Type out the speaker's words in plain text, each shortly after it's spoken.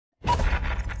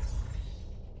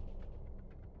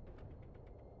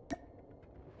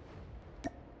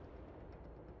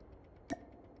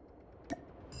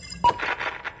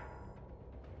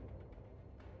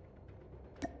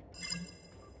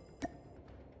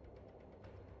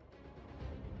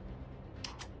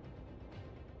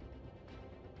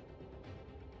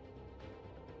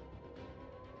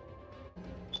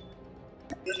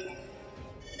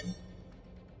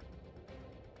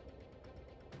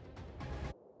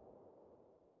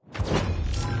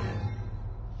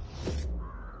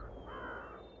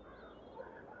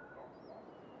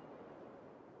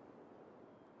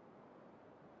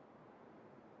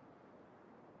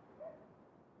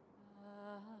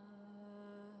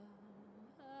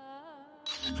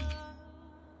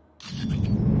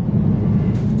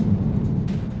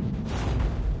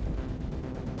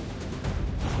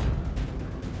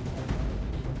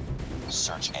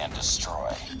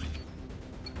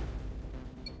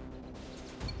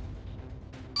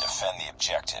Defend the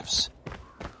objectives.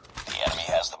 The enemy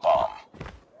has the bomb.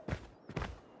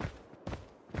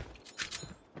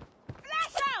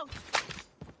 Flash out!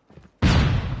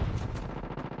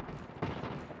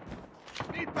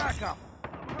 Need backup.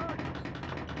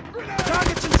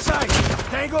 Targets in sight.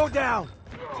 Tango down.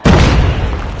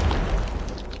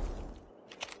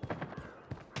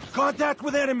 Contact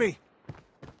with enemy.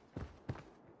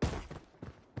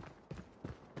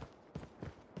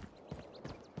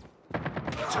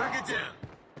 Target down.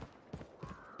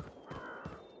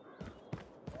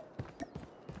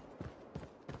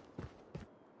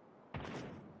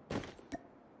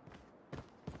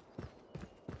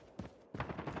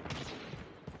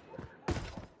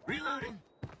 Reloading.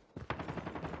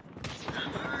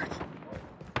 I'm hurt.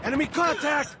 Enemy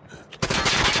contact.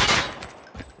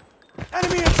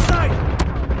 Enemy in sight.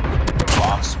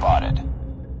 Bomb spotted.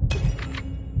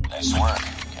 Nice work.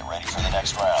 Get ready for the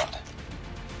next round.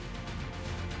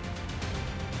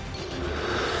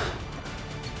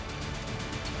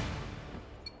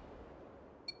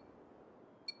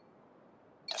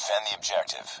 Defend the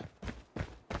objective.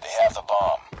 They have the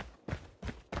bomb.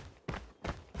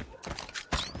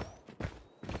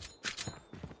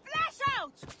 Flash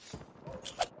out!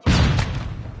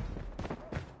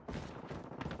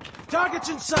 Targets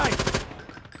in sight.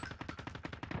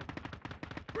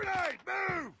 Grenade,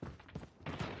 move!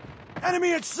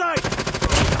 Enemy in sight.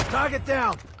 Target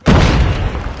down.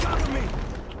 Cover me.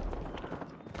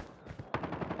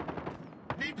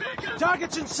 Need backup.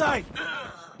 Targets in sight.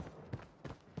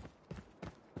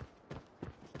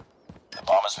 The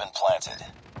bomb has been planted.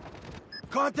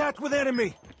 Contact with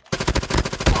enemy.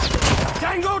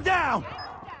 Tango down.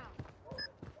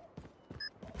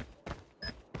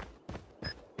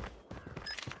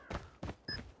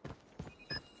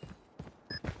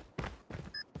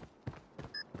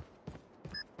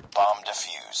 Bomb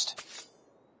defused.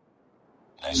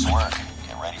 Nice work.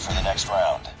 Get ready for the next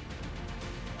round.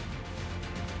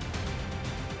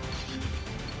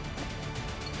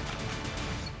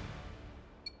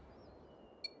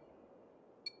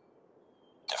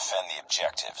 Defend the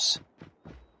objectives.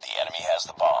 The enemy has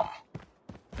the bomb.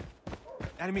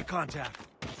 Enemy contact.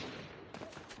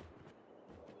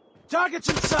 Targets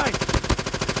in sight.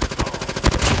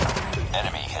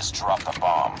 Enemy has dropped the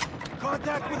bomb.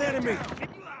 Contact with enemy.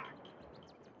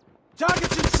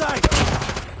 Targets in sight.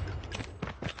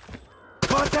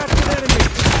 Contact with enemy.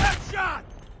 Headshot.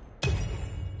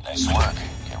 Nice work.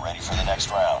 Get ready for the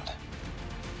next round.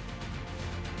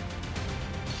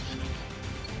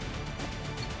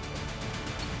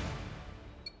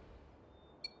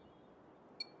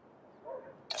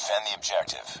 Defend the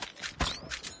objective.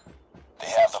 They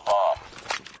have the bomb.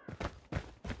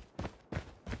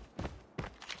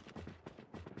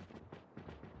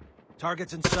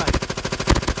 Targets in sight.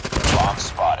 Bomb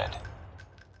spotted.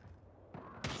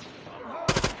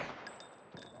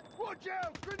 Watch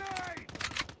out! Grenade!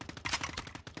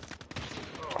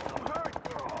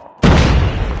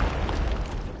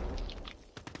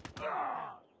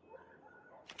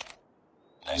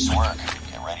 Nice work.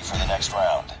 Get ready for the next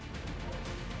round.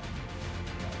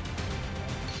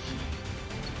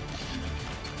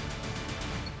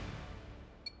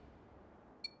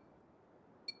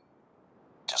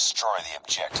 Destroy the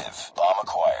objective. Bomb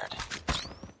acquired.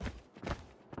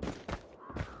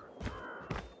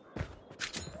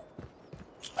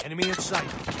 Enemy in sight.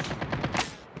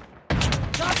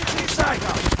 Targets in sight.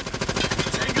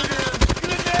 Tango down.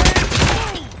 Grenade!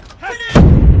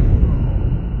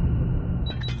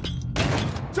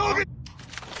 Target!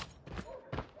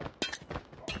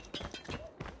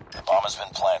 The bomb has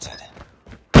been planted.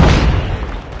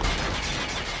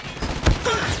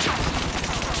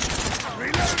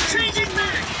 Changing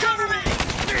mag. Cover me.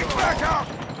 Need backup!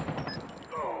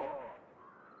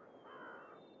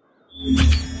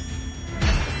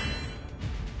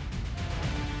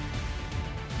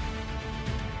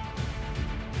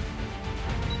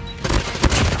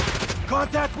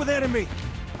 Contact with enemy!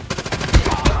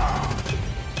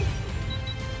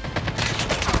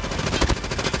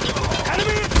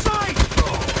 Enemy in sight!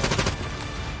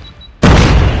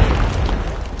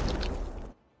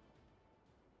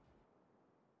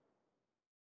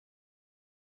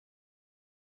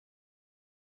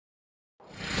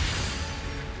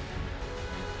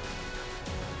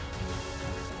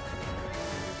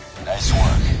 Nice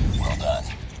work. Well done.